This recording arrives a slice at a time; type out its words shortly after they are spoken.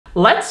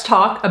Let's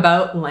talk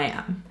about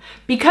lamb,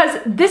 because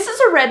this is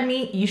a red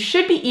meat you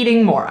should be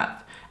eating more of,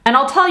 and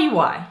I'll tell you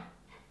why.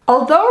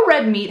 Although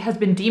red meat has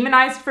been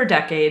demonized for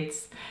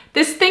decades,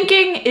 this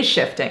thinking is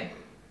shifting.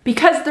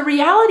 Because the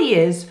reality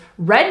is,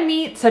 red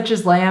meat such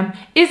as lamb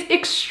is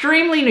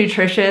extremely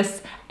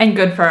nutritious and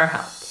good for our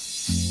health.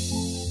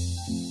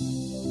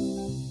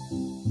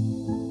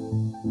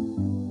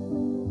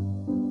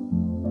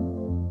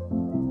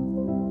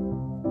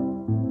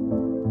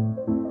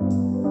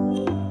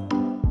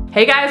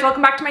 Hey guys,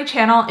 welcome back to my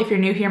channel. If you're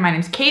new here, my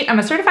name's Kate. I'm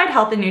a certified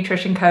health and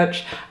nutrition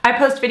coach. I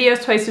post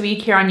videos twice a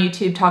week here on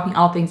YouTube talking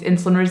all things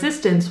insulin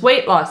resistance,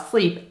 weight loss,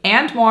 sleep,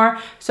 and more.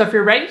 So if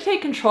you're ready to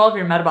take control of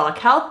your metabolic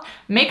health,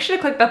 make sure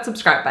to click that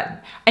subscribe button.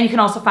 And you can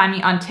also find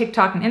me on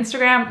TikTok and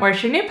Instagram, where I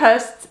share new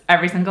posts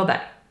every single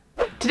day.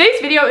 Today's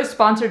video is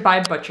sponsored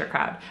by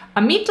ButcherCrowd,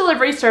 a meat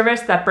delivery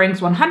service that brings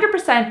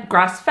 100%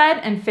 grass-fed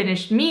and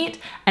finished meat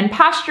and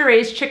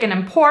pasture-raised chicken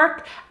and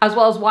pork, as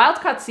well as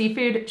wild-caught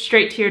seafood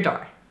straight to your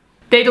door.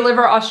 They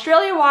deliver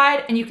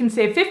Australia-wide, and you can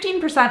save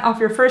 15% off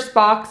your first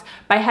box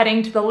by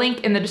heading to the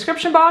link in the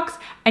description box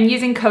and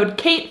using code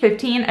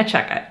KATE15 at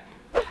checkout.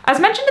 As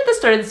mentioned at the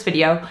start of this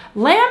video,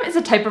 lamb is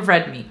a type of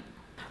red meat.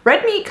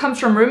 Red meat comes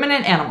from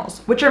ruminant animals,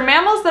 which are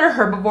mammals that are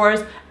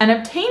herbivores and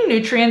obtain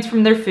nutrients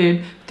from their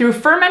food through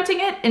fermenting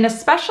it in a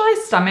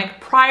specialized stomach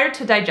prior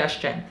to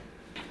digestion.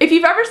 If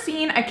you've ever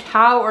seen a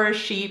cow or a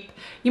sheep,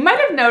 you might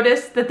have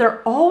noticed that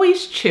they're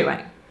always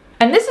chewing.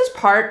 And this is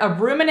part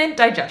of ruminant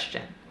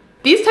digestion.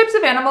 These types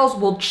of animals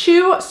will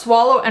chew,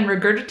 swallow, and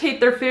regurgitate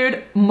their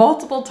food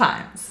multiple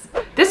times.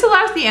 This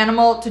allows the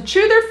animal to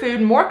chew their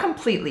food more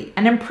completely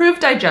and improve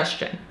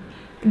digestion.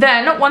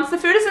 Then, once the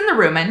food is in the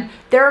rumen,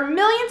 there are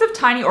millions of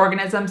tiny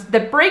organisms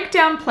that break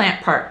down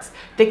plant parts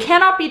that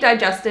cannot be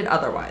digested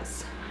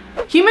otherwise.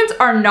 Humans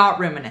are not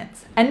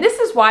ruminants, and this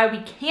is why we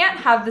can't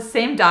have the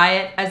same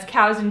diet as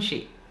cows and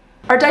sheep.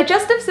 Our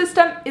digestive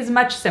system is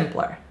much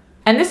simpler.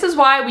 And this is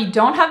why we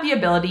don't have the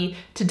ability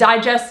to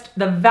digest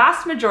the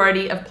vast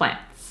majority of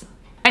plants.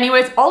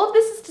 Anyways, all of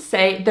this is to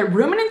say that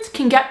ruminants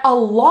can get a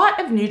lot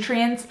of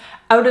nutrients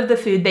out of the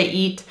food they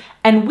eat,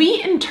 and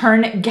we in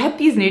turn get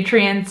these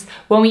nutrients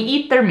when we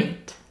eat their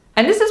meat.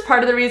 And this is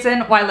part of the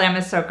reason why lamb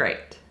is so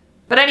great.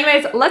 But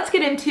anyways, let's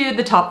get into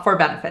the top 4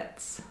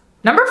 benefits.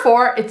 Number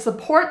 4, it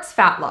supports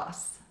fat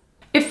loss.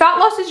 If fat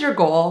loss is your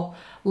goal,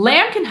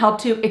 lamb can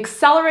help to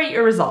accelerate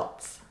your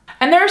results.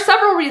 And there are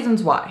several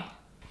reasons why.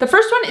 The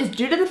first one is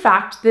due to the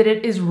fact that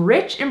it is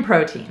rich in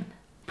protein.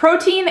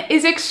 Protein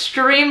is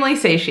extremely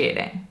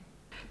satiating.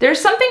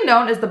 There's something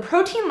known as the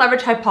protein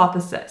leverage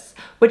hypothesis,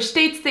 which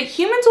states that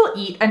humans will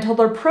eat until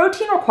their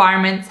protein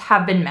requirements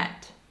have been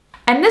met.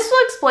 And this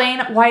will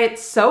explain why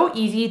it's so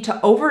easy to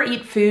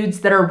overeat foods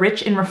that are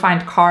rich in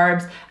refined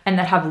carbs and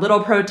that have little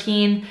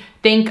protein.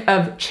 Think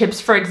of chips,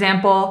 for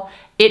example.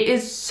 It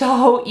is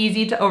so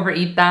easy to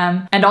overeat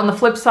them. And on the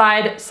flip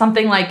side,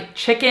 something like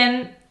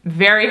chicken,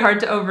 very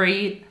hard to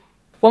overeat.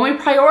 When we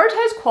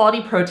prioritize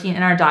quality protein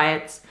in our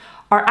diets,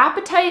 our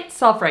appetite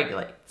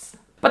self-regulates.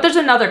 But there's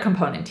another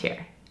component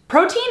here.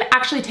 Protein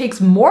actually takes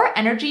more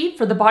energy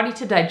for the body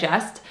to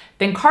digest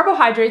than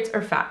carbohydrates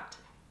or fat.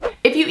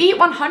 If you eat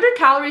 100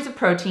 calories of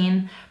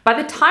protein, by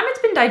the time it's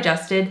been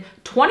digested,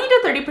 20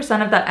 to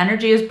 30% of that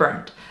energy is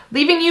burned,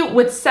 leaving you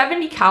with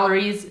 70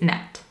 calories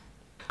net.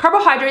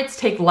 Carbohydrates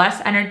take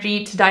less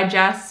energy to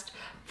digest,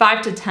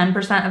 5 to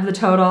 10% of the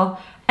total,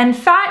 and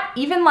fat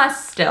even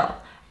less still,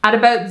 at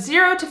about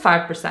 0 to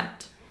 5%.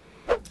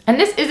 And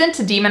this isn't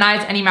to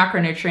demonize any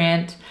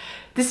macronutrient.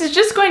 This is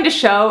just going to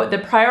show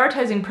that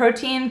prioritizing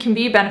protein can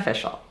be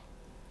beneficial.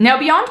 Now,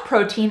 beyond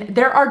protein,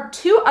 there are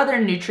 2 other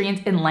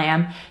nutrients in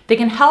lamb that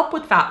can help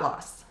with fat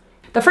loss.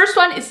 The first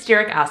one is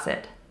stearic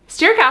acid.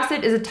 Stearic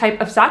acid is a type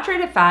of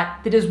saturated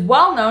fat that is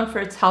well known for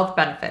its health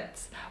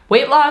benefits,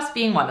 weight loss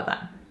being one of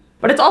them.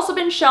 But it's also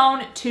been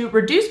shown to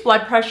reduce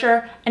blood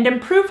pressure and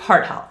improve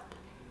heart health.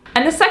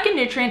 And the second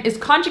nutrient is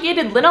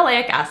conjugated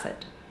linoleic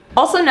acid,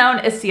 also known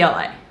as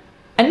CLA.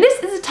 And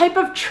this is a type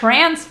of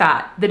trans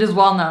fat that is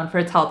well known for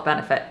its health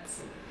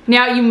benefits.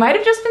 Now, you might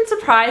have just been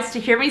surprised to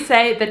hear me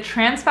say that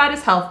trans fat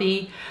is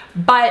healthy,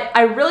 but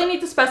I really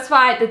need to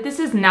specify that this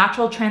is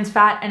natural trans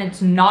fat and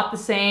it's not the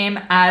same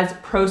as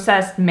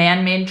processed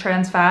man-made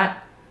trans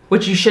fat,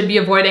 which you should be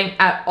avoiding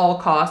at all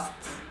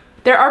costs.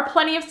 There are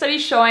plenty of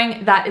studies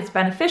showing that it's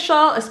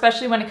beneficial,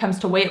 especially when it comes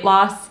to weight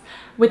loss,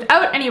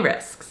 without any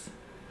risks.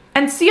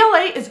 And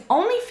CLA is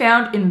only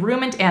found in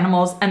ruminant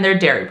animals and their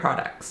dairy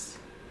products.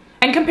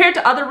 And compared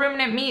to other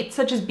ruminant meats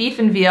such as beef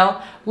and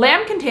veal,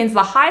 lamb contains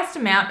the highest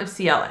amount of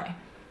CLA.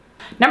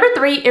 Number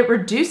 3, it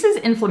reduces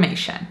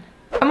inflammation.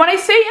 And when I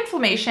say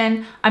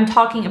inflammation, I'm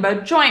talking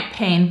about joint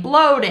pain,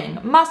 bloating,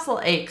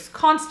 muscle aches,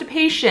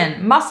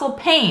 constipation, muscle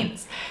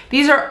pains.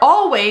 These are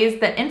all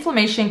ways that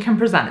inflammation can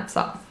present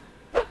itself.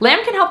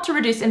 Lamb can help to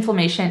reduce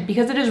inflammation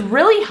because it is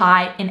really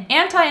high in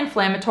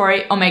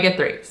anti-inflammatory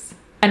omega-3s.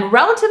 And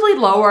relatively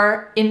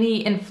lower in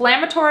the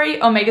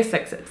inflammatory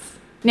omega-6s.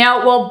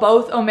 Now, while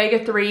both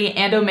omega-3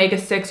 and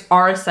omega-6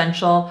 are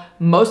essential,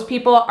 most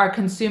people are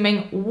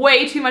consuming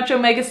way too much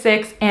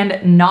omega-6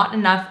 and not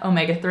enough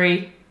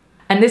omega-3.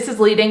 And this is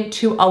leading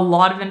to a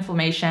lot of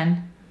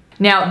inflammation.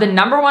 Now, the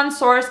 #1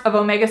 source of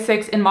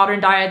omega-6 in modern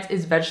diets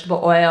is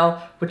vegetable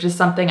oil, which is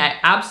something I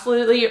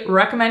absolutely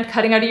recommend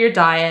cutting out of your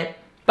diet.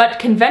 But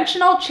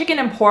conventional chicken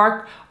and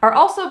pork are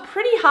also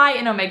pretty high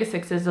in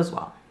omega-6s as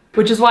well,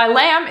 which is why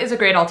lamb is a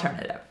great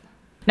alternative.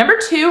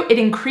 #2, it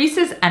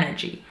increases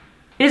energy.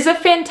 It is a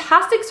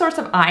fantastic source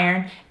of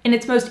iron in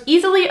its most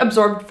easily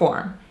absorbed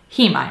form,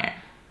 heme iron.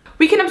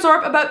 We can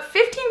absorb about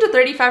 15 to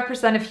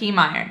 35% of heme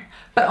iron,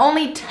 but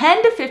only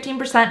 10 to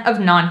 15% of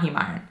non-heme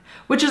iron,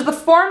 which is the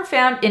form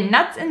found in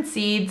nuts and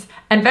seeds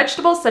and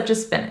vegetables such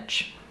as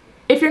spinach.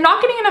 If you're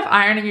not getting enough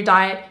iron in your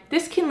diet,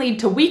 this can lead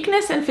to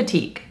weakness and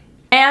fatigue.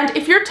 And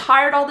if you're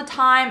tired all the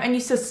time and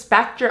you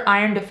suspect you're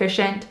iron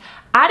deficient,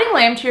 adding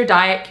lamb to your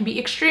diet can be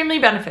extremely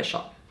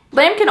beneficial.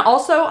 Lamb can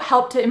also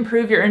help to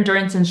improve your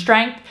endurance and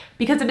strength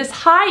because it is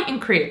high in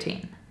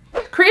creatine.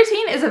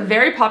 Creatine is a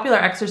very popular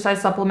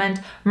exercise supplement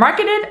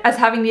marketed as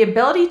having the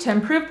ability to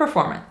improve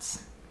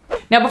performance.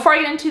 Now, before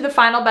I get into the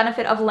final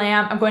benefit of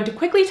lamb, I'm going to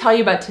quickly tell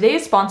you about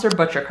today's sponsor,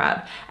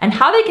 ButcherCrowd, and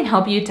how they can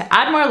help you to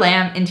add more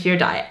lamb into your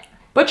diet.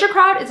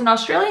 ButcherCrowd is an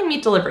Australian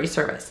meat delivery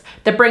service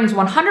that brings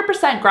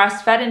 100%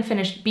 grass-fed and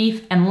finished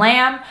beef and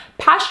lamb,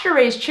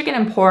 pasture-raised chicken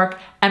and pork,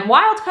 and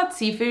wild-caught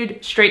seafood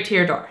straight to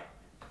your door.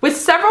 With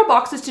several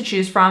boxes to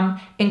choose from,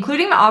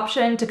 including the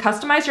option to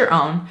customize your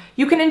own,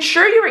 you can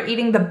ensure you are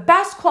eating the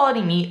best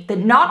quality meat that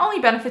not only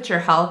benefits your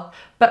health,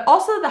 but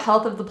also the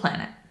health of the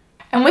planet.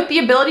 And with the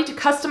ability to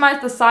customize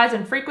the size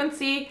and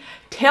frequency,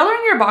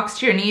 tailoring your box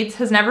to your needs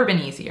has never been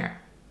easier.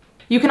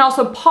 You can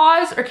also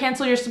pause or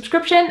cancel your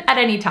subscription at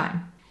any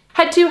time.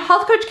 Head to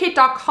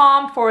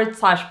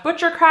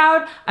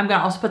healthcoachkate.com/butchercrowd. I'm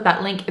gonna also put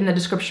that link in the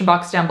description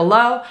box down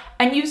below,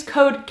 and use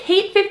code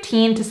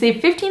KATE15 to save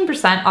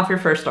 15% off your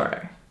first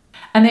order.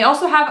 And they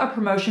also have a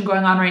promotion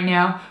going on right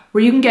now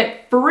where you can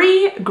get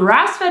free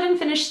grass-fed and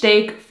finished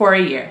steak for a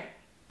year.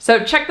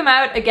 So check them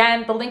out.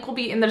 Again, the link will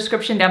be in the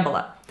description down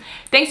below.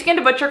 Thanks again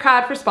to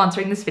ButcherCrowd for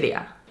sponsoring this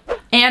video.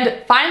 And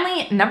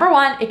finally,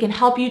 #1, it can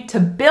help you to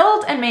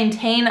build and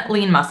maintain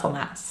lean muscle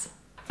mass.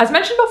 As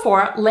mentioned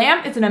before,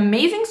 lamb is an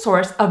amazing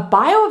source of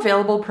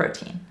bioavailable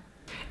protein.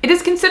 It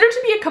is considered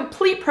to be a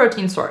complete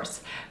protein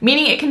source,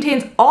 meaning it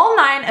contains all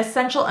 9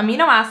 essential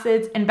amino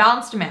acids in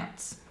balanced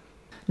amounts.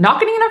 Not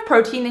getting enough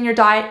protein in your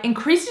diet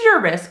increases your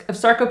risk of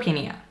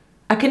sarcopenia,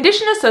 a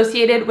condition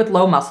associated with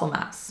low muscle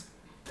mass.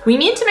 We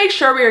need to make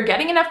sure we are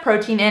getting enough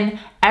protein in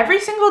every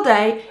single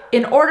day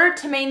in order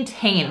to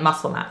maintain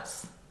muscle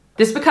mass.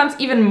 This becomes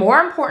even more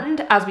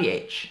important as we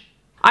age.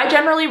 I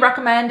generally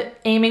recommend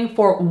aiming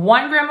for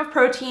 1 gram of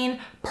protein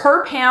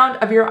per pound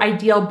of your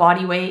ideal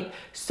body weight.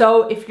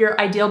 So if your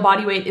ideal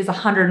body weight is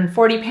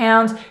 140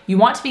 pounds, you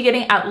want to be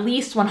getting at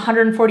least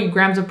 140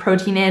 grams of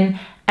protein in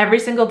every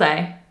single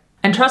day.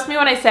 And trust me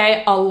when I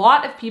say a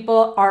lot of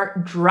people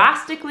are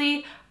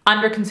drastically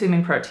under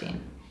consuming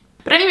protein.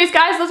 But anyways,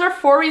 guys, those are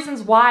 4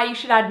 reasons why you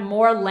should add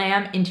more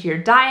lamb into your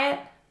diet.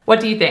 What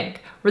do you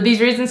think? Were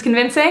these reasons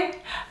convincing?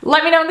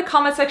 Let me know in the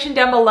comment section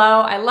down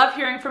below. I love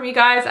hearing from you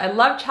guys. I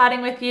love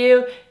chatting with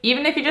you.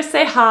 Even if you just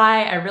say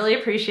hi, I really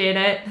appreciate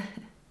it.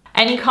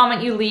 Any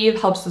comment you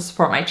leave helps to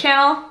support my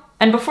channel.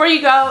 And before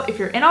you go, if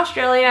you're in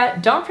Australia,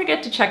 don't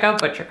forget to check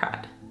out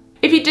ButcherCrowd.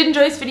 If you did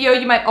enjoy this video,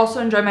 you might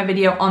also enjoy my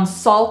video on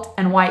salt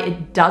and why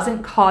it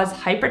doesn't cause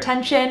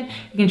hypertension.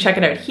 You can check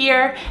it out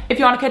here. If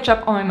you want to catch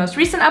up on my most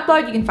recent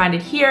upload, you can find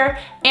it here.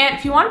 And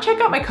if you want to check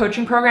out my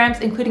coaching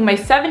programs, including my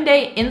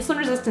 7-day insulin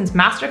resistance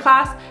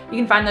masterclass, you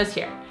can find those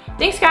here.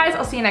 Thanks guys,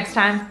 I'll see you next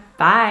time.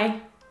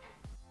 Bye.